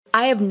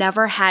I have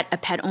never had a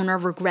pet owner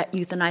regret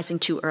euthanizing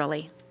too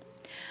early.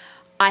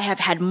 I have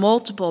had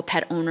multiple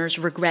pet owners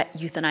regret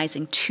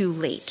euthanizing too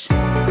late.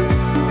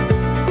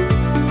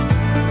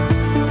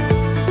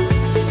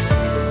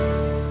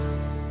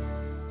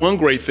 One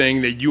great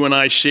thing that you and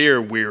I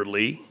share,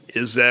 weirdly,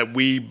 is that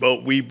we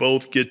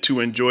both get to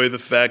enjoy the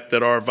fact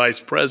that our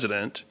vice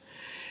president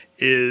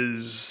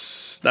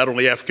is not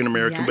only African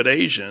American, but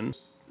Asian.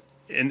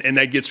 And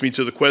that gets me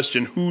to the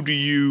question, who do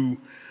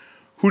you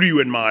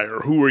admire?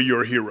 Who are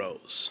your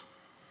heroes?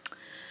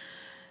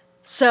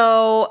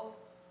 So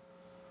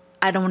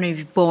I don't want to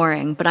be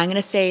boring, but I'm going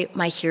to say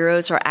my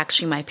heroes are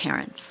actually my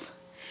parents.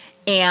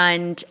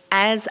 And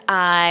as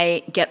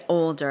I get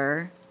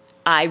older,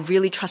 I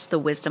really trust the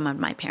wisdom of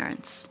my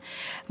parents.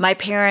 My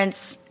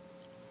parents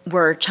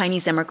were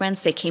Chinese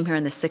immigrants. They came here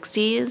in the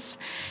 60s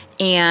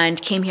and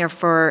came here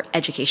for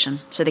education.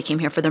 So they came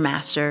here for their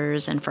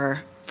masters and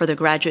for their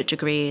graduate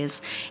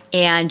degrees.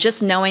 And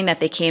just knowing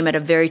that they came at a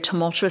very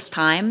tumultuous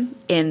time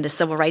in the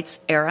civil rights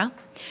era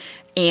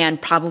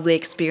and probably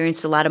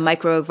experienced a lot of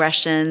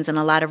microaggressions and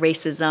a lot of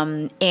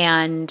racism.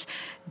 And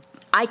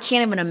I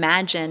can't even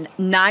imagine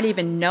not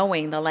even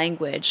knowing the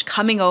language,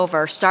 coming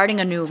over,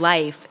 starting a new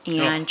life,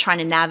 and trying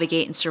to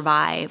navigate and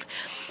survive.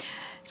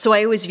 So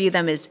I always view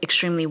them as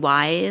extremely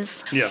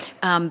wise. Yeah.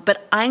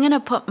 But I'm going to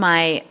put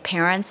my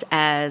parents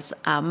as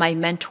my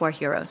mentor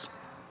heroes.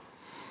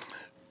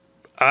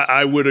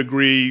 I would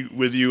agree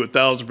with you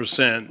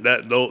 1,000%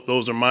 that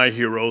those are my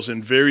heroes,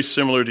 and very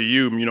similar to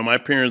you. You know, my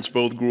parents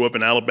both grew up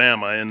in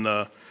Alabama, and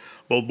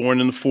both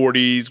born in the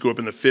 40s, grew up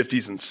in the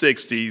 50s and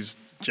 60s,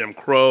 Jim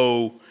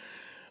Crow,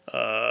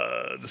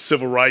 the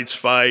civil rights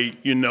fight.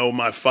 You know,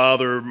 my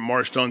father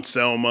marched on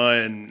Selma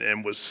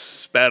and was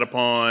spat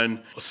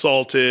upon,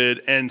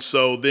 assaulted. And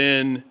so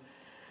then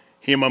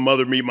he and my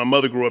mother meet. My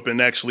mother grew up in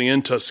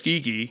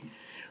Tuskegee,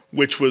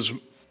 which was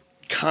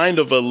kind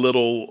of a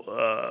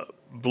little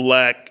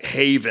black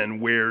haven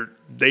where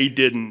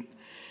it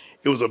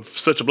was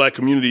such a black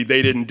community,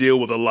 they didn't deal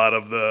with a lot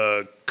of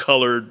the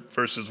colored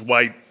versus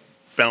white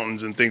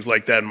fountains and things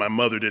like that, and my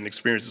mother didn't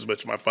experience as much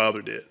as my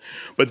father did.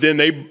 But then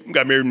they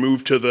got married and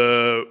moved to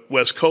the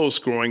West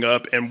Coast growing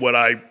up, and one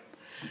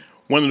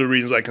of the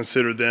reasons I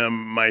consider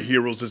them my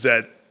heroes is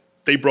that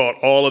they brought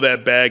all of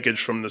that baggage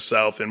from the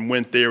South and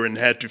went there and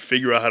had to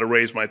figure out how to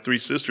raise my three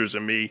sisters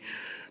and me,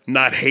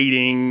 not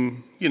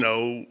hating,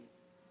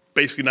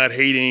 basically not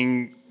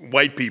hating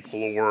white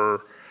people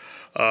or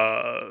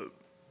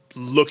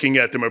looking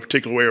at them a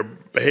particular way or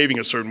behaving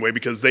a certain way,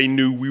 because they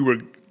knew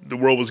the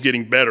world was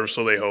getting better,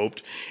 so they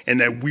hoped, and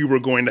that we were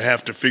going to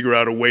have to figure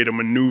out a way to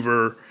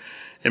maneuver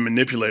and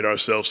manipulate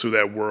ourselves through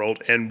that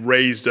world, and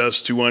raised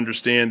us to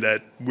understand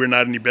that we're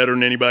not any better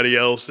than anybody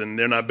else and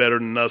they're not better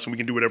than us and we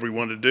can do whatever we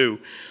want to do.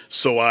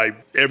 So I,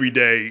 every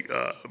day,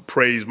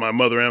 praise my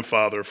mother and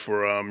father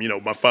for,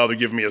 my father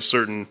giving me a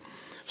certain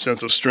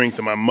sense of strength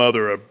and my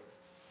mother a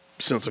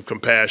sense of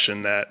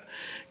compassion that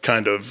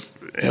kind of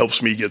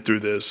helps me get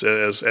through this,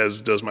 as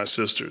does my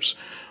sisters.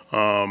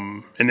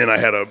 And then I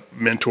had a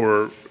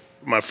mentor,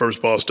 my first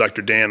boss,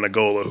 Dr. Dan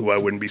Nagola, who I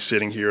wouldn't be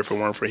sitting here if it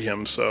weren't for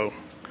him. So,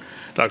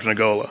 Dr.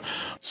 Nagola.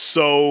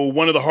 So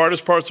one of the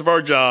hardest parts of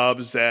our job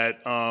is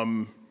that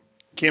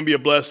can be a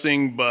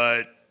blessing,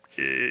 but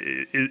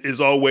is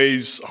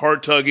always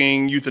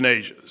heart-tugging,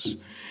 euthanasias.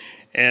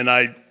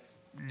 And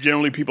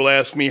generally people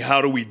ask me,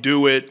 how do we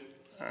do it?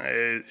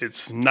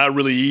 It's not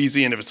really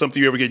easy, and if it's something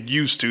you ever get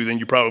used to, then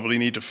you probably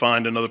need to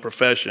find another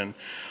profession.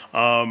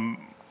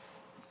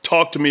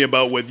 Talk to me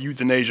about what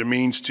euthanasia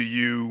means to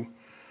you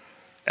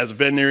as a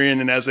veterinarian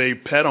and as a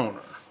pet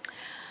owner.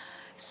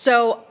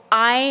 So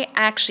I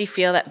actually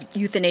feel that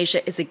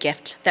euthanasia is a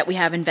gift that we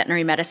have in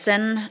veterinary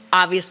medicine.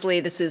 Obviously,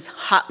 this is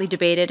hotly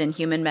debated in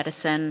human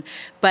medicine,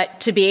 but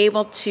to be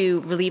able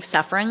to relieve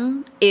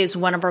suffering is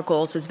one of our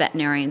goals as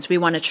veterinarians. We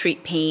want to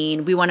treat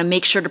pain. We want to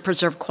make sure to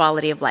preserve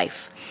quality of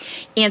life.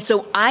 And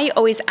so I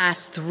always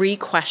ask 3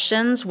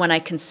 questions when I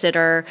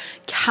consider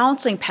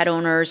counseling pet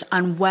owners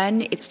on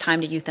when it's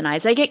time to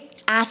euthanize. I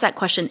get asked that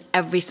question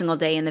every single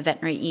day in the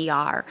veterinary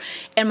ER.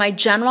 And my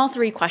general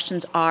 3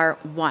 questions are,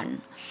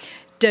 1,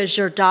 does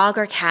your dog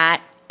or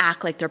cat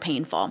act like they're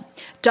painful?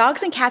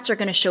 Dogs and cats are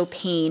going to show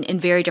pain in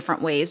very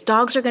different ways.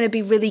 Dogs are going to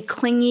be really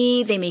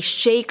clingy. They may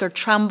shake or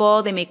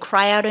tremble. They may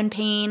cry out in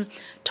pain.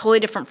 Totally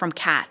different from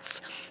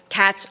cats.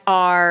 Cats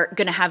are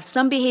going to have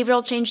some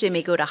behavioral change. They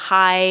may go to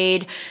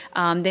hide.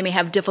 They may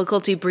have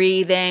difficulty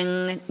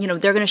breathing. They're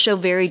going to show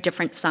very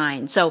different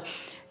signs. So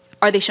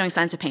are they showing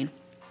signs of pain?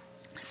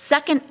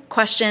 Second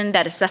question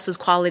that assesses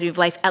quality of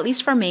life, at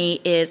least for me,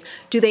 is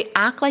do they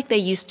act like they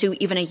used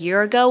to even a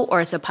year ago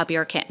or as a puppy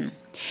or kitten?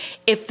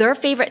 If their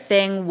favorite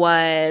thing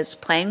was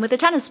playing with a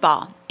tennis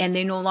ball and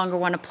they no longer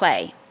want to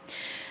play.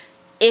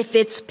 If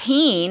it's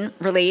pain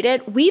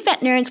related, we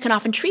veterinarians can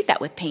often treat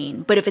that with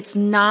pain. But if it's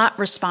not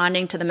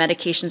responding to the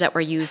medications that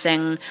we're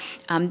using,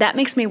 that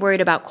makes me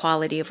worried about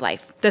quality of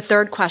life. The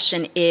third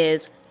question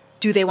is,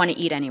 do they want to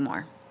eat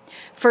anymore?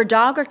 For a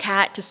dog or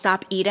cat to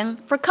stop eating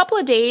for a couple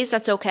of days,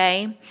 that's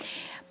okay.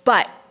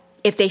 But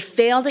if they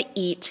fail to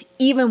eat,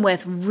 even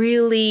with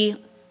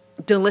really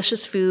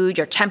delicious food.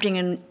 You're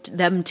tempting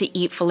them to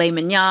eat filet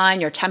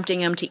mignon. You're tempting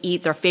them to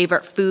eat their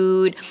favorite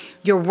food.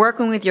 You're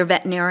working with your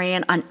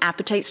veterinarian on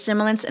appetite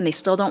stimulants and they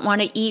still don't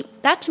want to eat.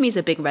 That to me is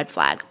a big red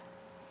flag.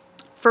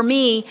 For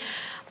me,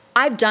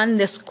 I've done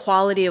this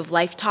quality of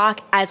life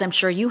talk, as I'm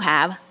sure you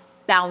have,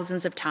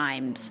 thousands of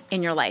times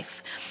in your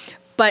life.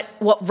 But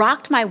what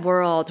rocked my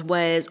world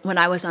was when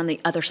I was on the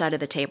other side of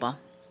the table.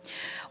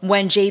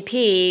 When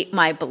JP,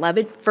 my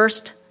beloved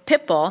first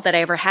pit bull that I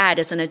ever had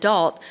as an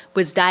adult,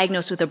 was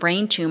diagnosed with a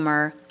brain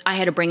tumor, I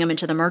had to bring him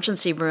into the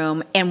emergency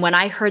room. And when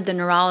I heard the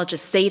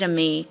neurologist say to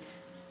me,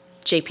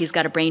 JP's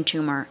got a brain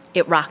tumor,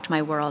 it rocked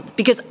my world.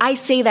 Because I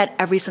say that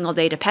every single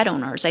day to pet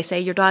owners. I say,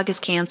 your dog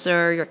has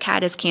cancer, your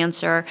cat has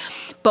cancer.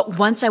 But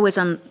once I was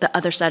on the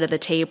other side of the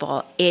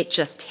table, it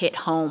just hit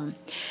home.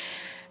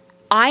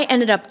 I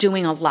ended up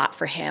doing a lot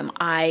for him.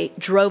 I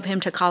drove him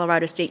to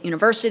Colorado State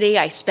University.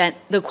 I spent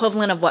the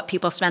equivalent of what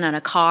people spend on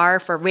a car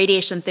for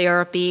radiation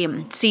therapy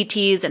and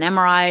CTs and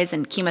MRIs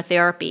and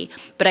chemotherapy.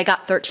 But I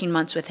got 13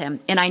 months with him,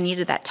 and I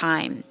needed that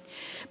time.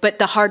 But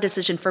the hard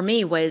decision for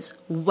me was,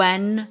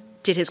 when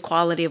did his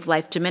quality of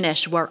life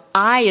diminish, where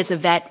I, as a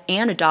vet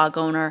and a dog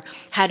owner,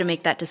 had to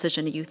make that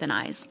decision to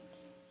euthanize?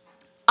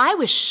 I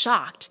was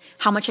shocked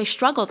how much I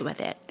struggled with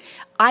it.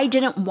 I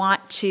didn't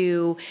want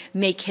to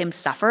make him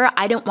suffer.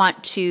 I didn't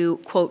want to,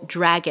 quote,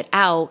 drag it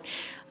out.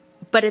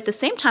 But at the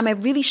same time, I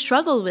really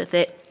struggled with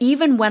it,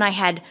 even when I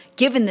had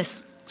given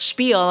this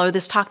spiel or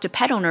this talk to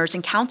pet owners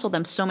and counseled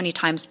them so many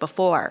times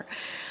before.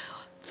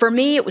 For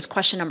me, it was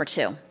question number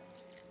 2.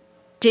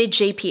 Did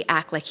JP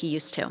act like he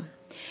used to?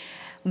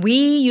 We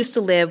used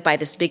to live by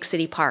this big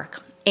city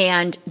park.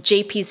 And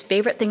JP's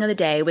favorite thing of the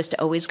day was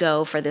to always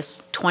go for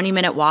this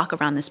 20-minute walk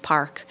around this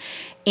park.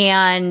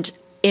 And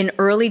in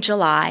early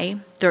July,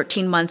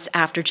 13 months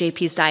after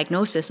JP's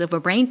diagnosis of a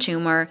brain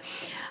tumor,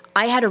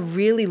 I had to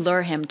really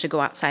lure him to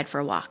go outside for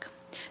a walk.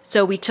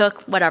 So we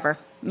took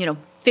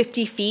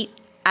 50 feet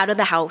out of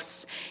the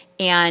house,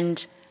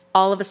 and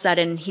all of a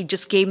sudden he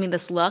just gave me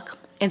this look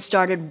and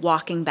started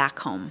walking back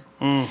home.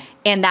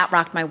 And that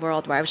rocked my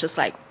world, where I was just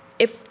like,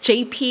 if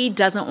JP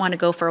doesn't want to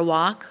go for a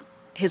walk,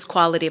 his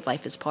quality of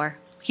life is poor.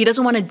 He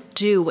doesn't want to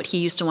do what he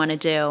used to want to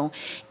do.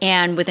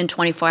 And within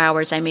 24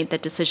 hours, I made the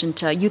decision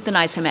to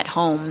euthanize him at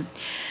home.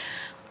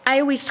 I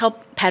always tell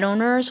pet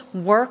owners,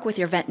 work with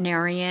your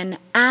veterinarian,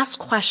 ask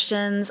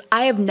questions.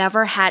 I have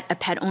never had a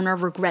pet owner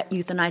regret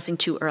euthanizing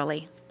too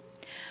early.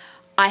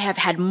 I have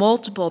had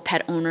multiple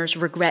pet owners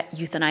regret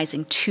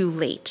euthanizing too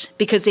late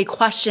because they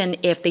question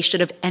if they should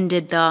have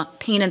ended the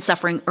pain and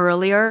suffering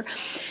earlier.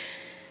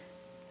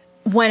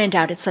 When in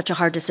doubt, it's such a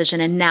hard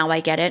decision, and now I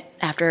get it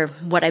after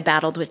what I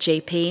battled with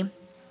JP.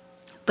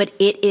 But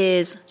it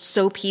is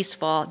so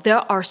peaceful. There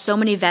are so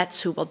many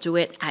vets who will do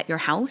it at your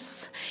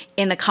house,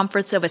 in the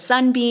comforts of a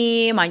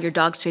sunbeam, on your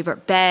dog's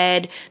favorite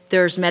bed.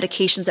 There's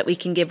medications that we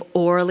can give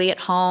orally at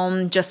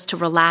home just to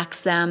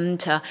relax them,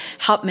 to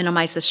help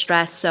minimize the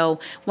stress. So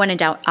when in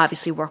doubt,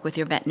 obviously work with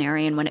your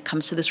veterinarian when it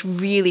comes to this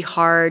really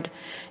hard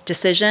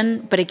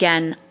decision. But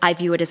again, I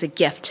view it as a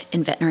gift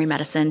in veterinary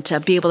medicine to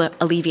be able to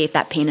alleviate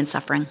that pain and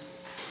suffering.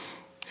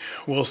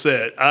 Well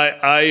said.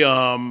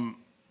 I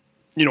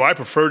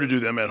prefer to do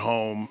them at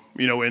home,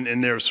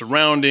 in their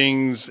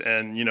surroundings,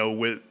 and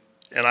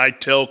and I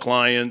tell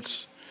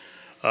clients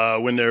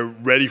when they're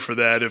ready for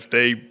that,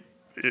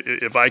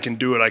 if I can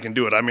do it, I can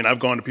do it. I mean, I've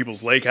gone to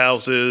people's lake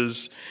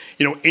houses,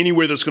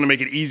 anywhere that's going to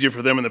make it easier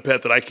for them and the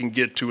pet that I can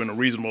get to in a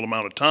reasonable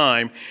amount of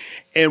time.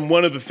 And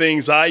one of the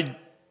things I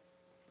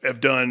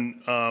have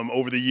done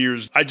over the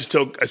years, I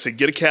said,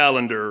 get a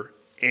calendar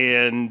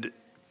and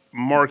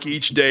mark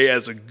each day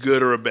as a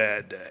good or a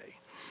bad day.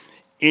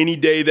 Any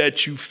day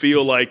that you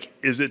feel like,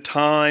 is it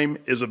time,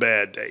 is a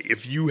bad day.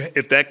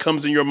 If that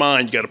comes in your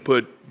mind, you got to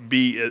put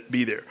be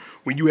there.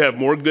 When you have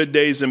more good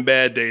days than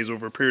bad days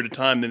over a period of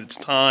time, then it's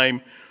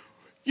time.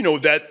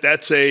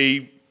 That's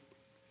a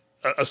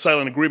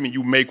silent agreement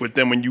you make with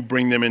them when you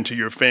bring them into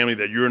your family,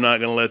 that you're not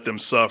going to let them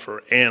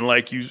suffer. And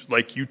like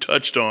you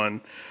touched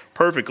on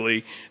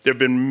perfectly, there have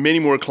been many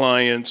more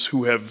clients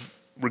who have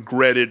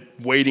regretted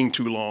waiting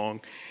too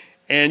long.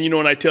 And,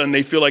 and I tell them,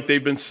 they feel like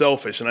they've been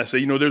selfish. And I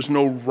say, there's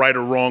no right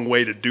or wrong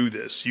way to do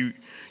this. You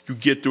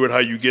get through it how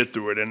you get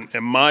through it.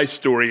 And my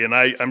story, and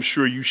I'm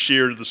sure you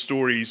share the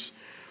stories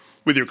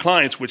with your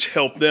clients, which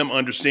help them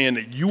understand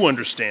that you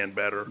understand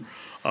better.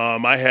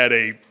 I had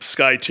a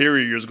Skye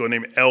Terrier years ago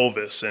named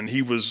Elvis, and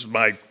he was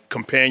my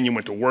companion,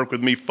 went to work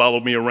with me,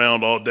 followed me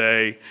around all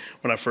day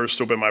when I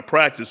first opened my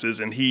practices.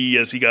 And he,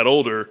 as he got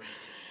older,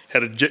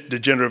 had a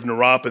degenerative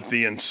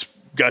neuropathy and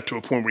got to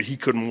a point where he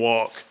couldn't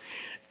walk.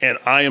 And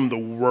I am the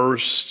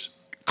worst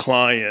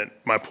client.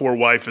 My poor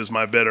wife is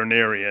my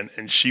veterinarian,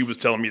 and she was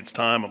telling me it's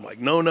time. I'm like,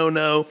 no.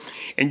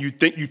 And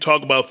you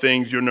talk about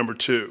things, you're number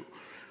 2.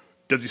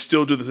 Does he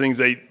still do the things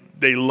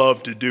they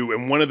love to do?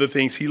 And one of the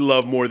things he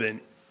loved more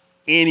than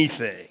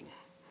anything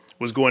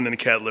was going in the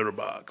cat litter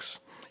box.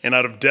 And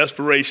out of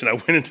desperation, I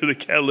went into the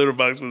cat litter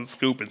box with a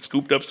scoop and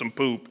scooped up some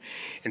poop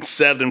and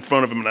sat it in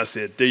front of him. And I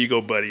said, there you go,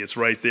 buddy. It's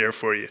right there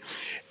for you.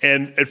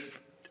 And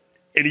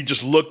And he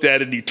just looked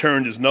at it and he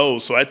turned his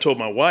nose. So I told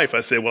my wife, I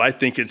said, well, I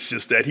think it's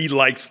just that he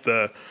likes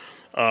the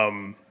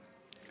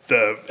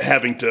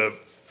having to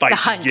fight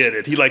to get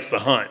it. He likes the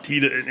hunt.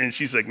 And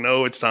she's like,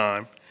 no, it's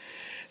time.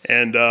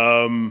 And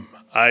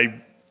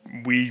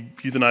we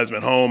euthanized him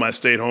at home. I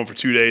stayed home for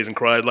 2 days and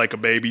cried like a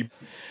baby.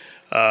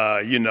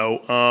 It's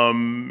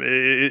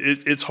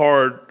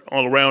hard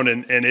all around,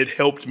 and it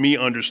helped me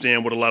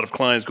understand what a lot of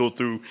clients go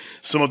through.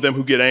 Some of them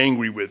who get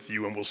angry with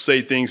you and will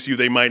say things to you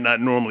they might not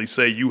normally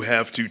say. You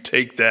have to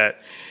take that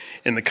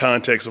in the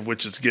context of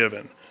which it's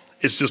given.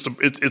 It's just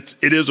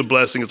it is a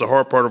blessing. It's a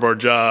hard part of our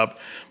job,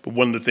 but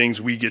one of the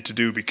things we get to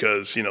do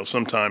because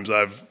sometimes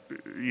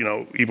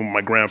even with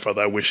my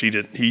grandfather, I wish he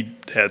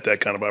had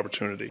that kind of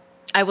opportunity.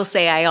 I will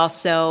say I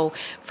also,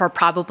 for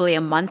probably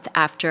a month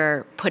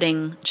after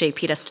putting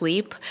JP to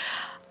sleep,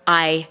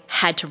 I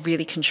had to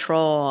really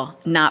control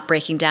not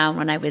breaking down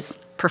when I was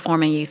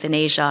performing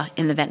euthanasia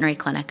in the veterinary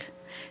clinic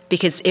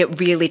because it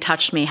really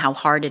touched me how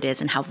hard it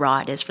is and how raw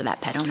it is for that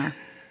pet owner.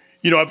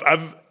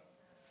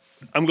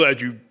 I'm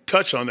glad you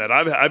touched on that.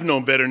 I've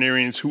known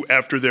veterinarians who,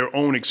 after their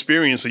own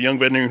experience, a young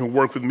veterinarian who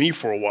worked with me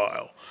for a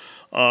while,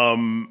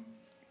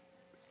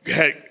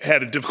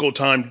 had a difficult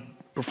time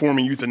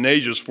performing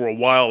euthanasias for a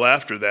while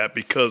after that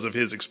because of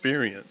his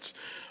experience.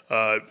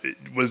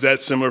 Was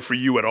that similar for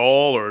you at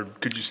all, or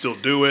could you still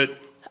do it?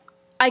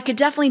 I could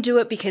definitely do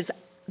it because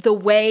the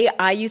way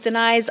I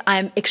euthanize,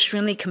 I'm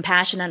extremely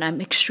compassionate,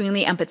 I'm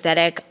extremely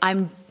empathetic.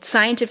 I'm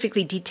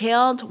scientifically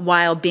detailed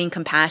while being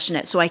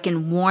compassionate, so I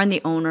can warn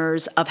the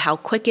owners of how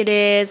quick it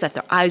is, that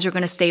their eyes are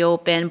going to stay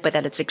open, but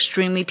that it's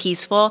extremely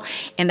peaceful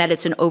and that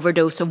it's an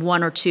overdose of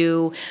 1 or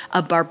 2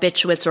 of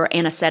barbiturates or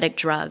anesthetic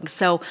drugs.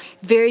 So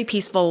very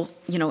peaceful,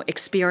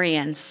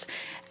 experience,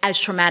 as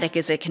traumatic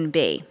as it can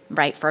be,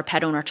 right, for a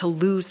pet owner to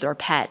lose their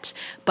pet,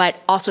 but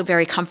also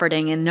very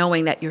comforting in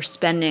knowing that you're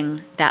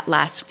spending that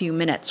last few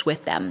minutes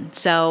with them.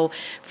 So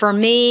for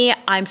me,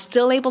 I'm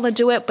still able to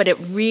do it, but it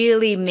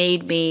really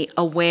made me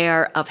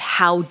aware of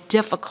how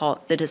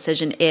difficult the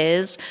decision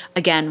is,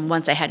 again,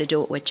 once I had to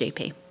do it with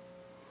JP.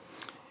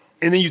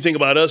 And then you think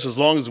about us, as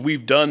long as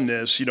we've done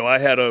this, I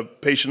had a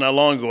patient not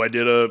long ago I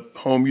did a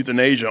home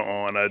euthanasia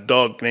on, a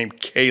dog named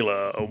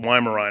Kayla, a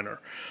Weimaraner.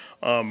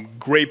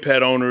 Great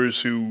pet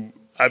owners who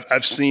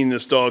I've seen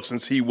this dog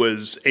since he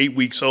was 8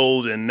 weeks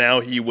old and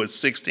now he was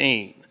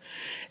 16,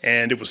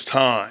 and it was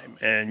time.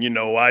 And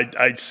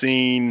I'd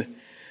seen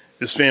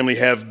this family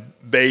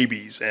have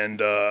babies, and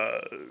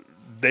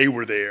they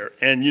were there.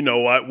 And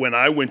when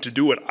I went to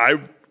do it,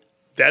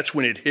 that's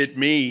when it hit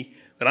me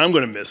that I'm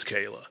going to miss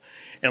Kayla.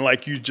 And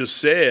like you just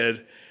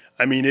said,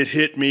 it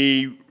hit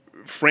me.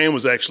 Fran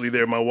was actually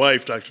there. My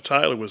wife, Dr.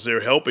 Tyler, was there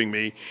helping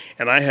me,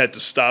 and I had to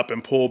stop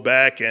and pull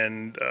back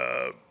and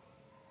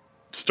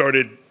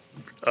started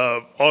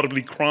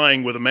audibly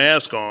crying with a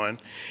mask on.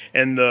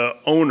 And the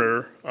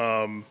owner,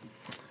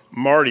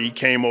 Marty,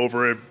 came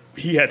over.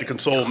 He had to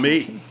console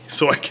me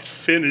so I could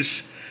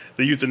finish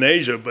the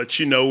euthanasia. But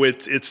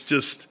it's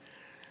just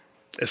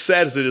as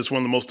sad as it is. One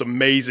of the most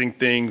amazing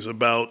things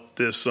about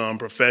this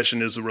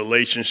profession is the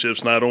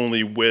relationships, not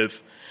only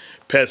with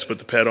pets, but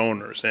the pet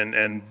owners,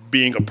 and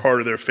being a part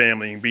of their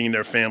family and being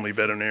their family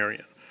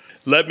veterinarian.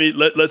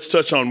 Let's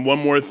touch on one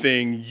more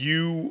thing.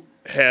 You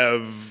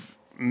have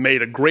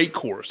made a great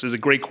course. Is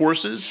it Great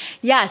Courses?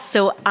 Yes.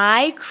 So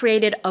I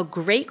created a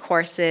Great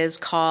Courses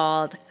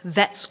called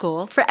Vet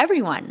School for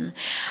Everyone.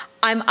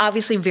 I'm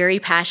obviously very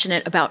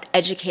passionate about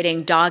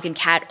educating dog and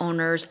cat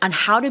owners on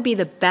how to be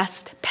the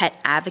best pet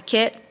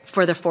advocate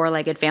for their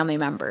 4-legged family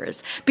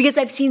members, because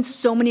I've seen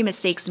so many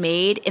mistakes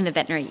made in the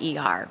veterinary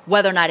ER,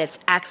 whether or not it's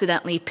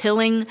accidentally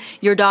pilling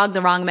your dog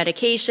the wrong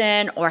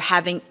medication or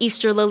having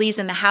Easter lilies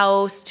in the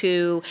house,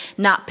 to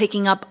not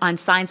picking up on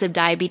signs of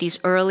diabetes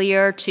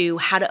earlier, to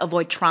how to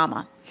avoid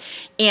trauma.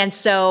 And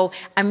so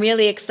I'm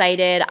really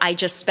excited. I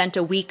just spent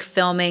a week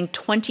filming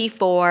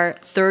 24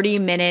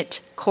 30-minute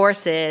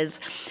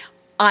courses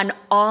on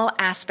all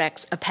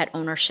aspects of pet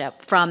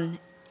ownership, from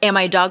am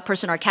I a dog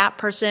person or cat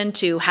person,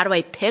 to how do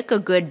I pick a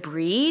good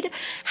breed?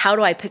 How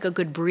do I pick a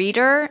good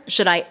breeder?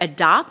 Should I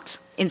adopt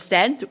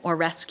instead or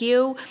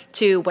rescue?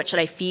 To what should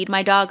I feed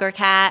my dog or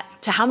cat?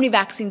 To how many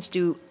vaccines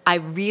do I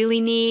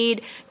really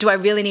need? Do I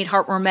really need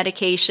heartworm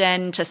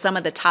medication? To some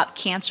of the top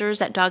cancers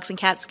that dogs and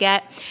cats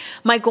get.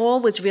 My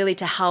goal was really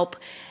to help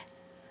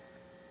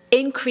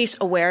increase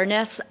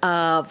awareness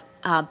of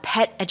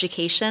pet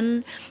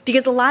education,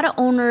 because a lot of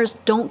owners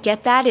don't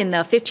get that in the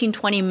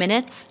 15-20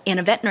 minutes in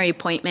a veterinary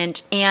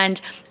appointment, and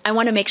I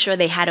want to make sure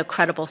they had a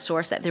credible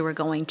source that they were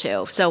going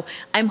to. So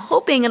I'm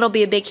hoping it'll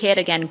be a big hit.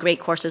 Again, Great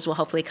Courses will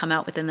hopefully come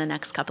out within the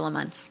next couple of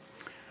months.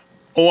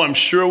 Oh, I'm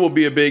sure it will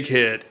be a big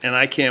hit, and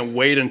I can't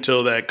wait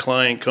until that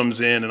client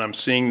comes in and I'm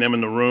seeing them in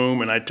the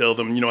room and I tell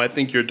them, I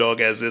think your dog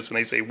has this, and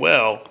they say,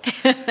 well,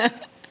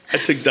 I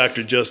took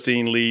Dr.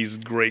 Justine Lee's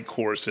Great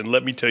Course, and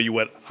let me tell you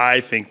what I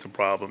think the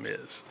problem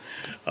is.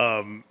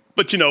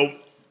 But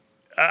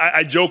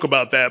I joke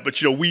about that, but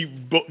we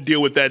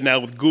deal with that now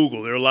with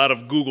Google. There are a lot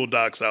of Google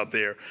Docs out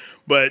there,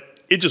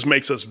 but it just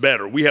makes us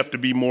better. We have to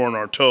be more on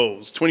our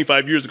toes.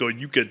 25 years ago,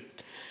 you could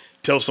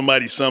tell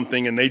somebody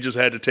something and they just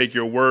had to take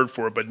your word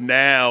for it, but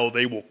now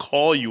they will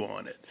call you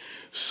on it.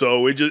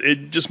 So it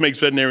just makes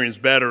veterinarians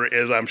better,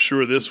 as I'm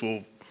sure this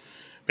will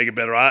make it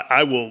better.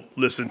 I will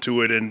listen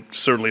to it and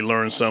certainly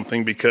learn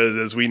something because,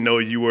 as we know,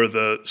 you are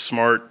the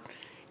smart,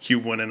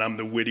 cute one and I'm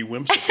the witty,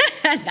 whimsical.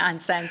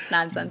 Nonsense.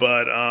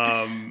 But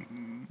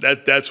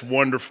that's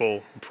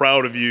wonderful. I'm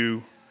proud of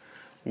you.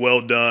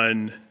 Well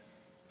done.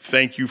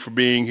 Thank you for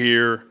being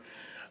here.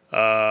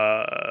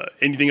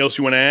 Anything else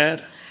you want to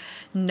add?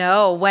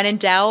 No, when in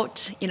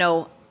doubt,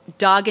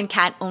 dog and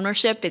cat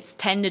ownership, it's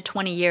 10 to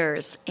 20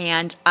 years.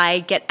 And I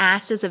get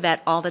asked as a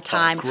vet all the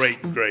time,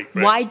 Great.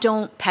 why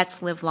don't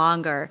pets live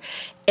longer?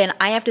 And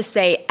I have to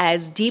say,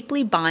 as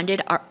deeply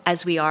bonded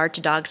as we are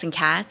to dogs and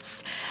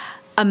cats,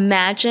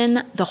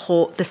 imagine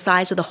the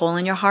size of the hole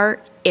in your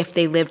heart if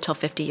they lived till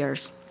 50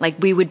 years. Like,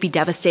 we would be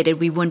devastated.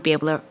 We wouldn't be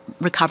able to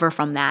recover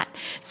from that.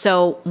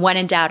 So when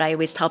in doubt, I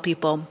always tell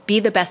people, be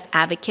the best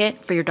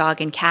advocate for your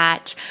dog and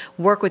cat.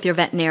 Work with your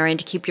veterinarian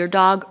to keep your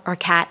dog or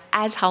cat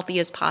as healthy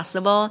as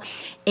possible.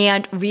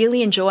 And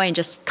really enjoy and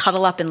just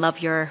cuddle up and love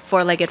your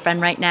four-legged friend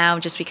right now,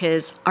 just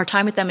because our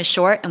time with them is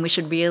short and we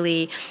should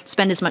really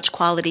spend as much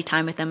quality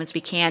time with them as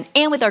we can,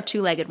 and with our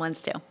two-legged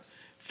ones too.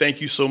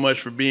 Thank you so much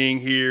for being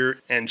here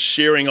and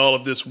sharing all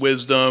of this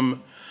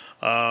wisdom.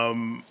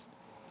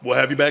 We'll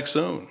have you back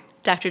soon.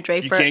 Dr.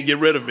 Draper. You can't get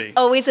rid of me.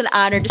 Always an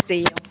honor to see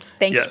you.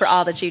 Thanks Yes. for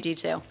all that you do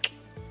too.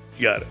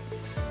 You got it.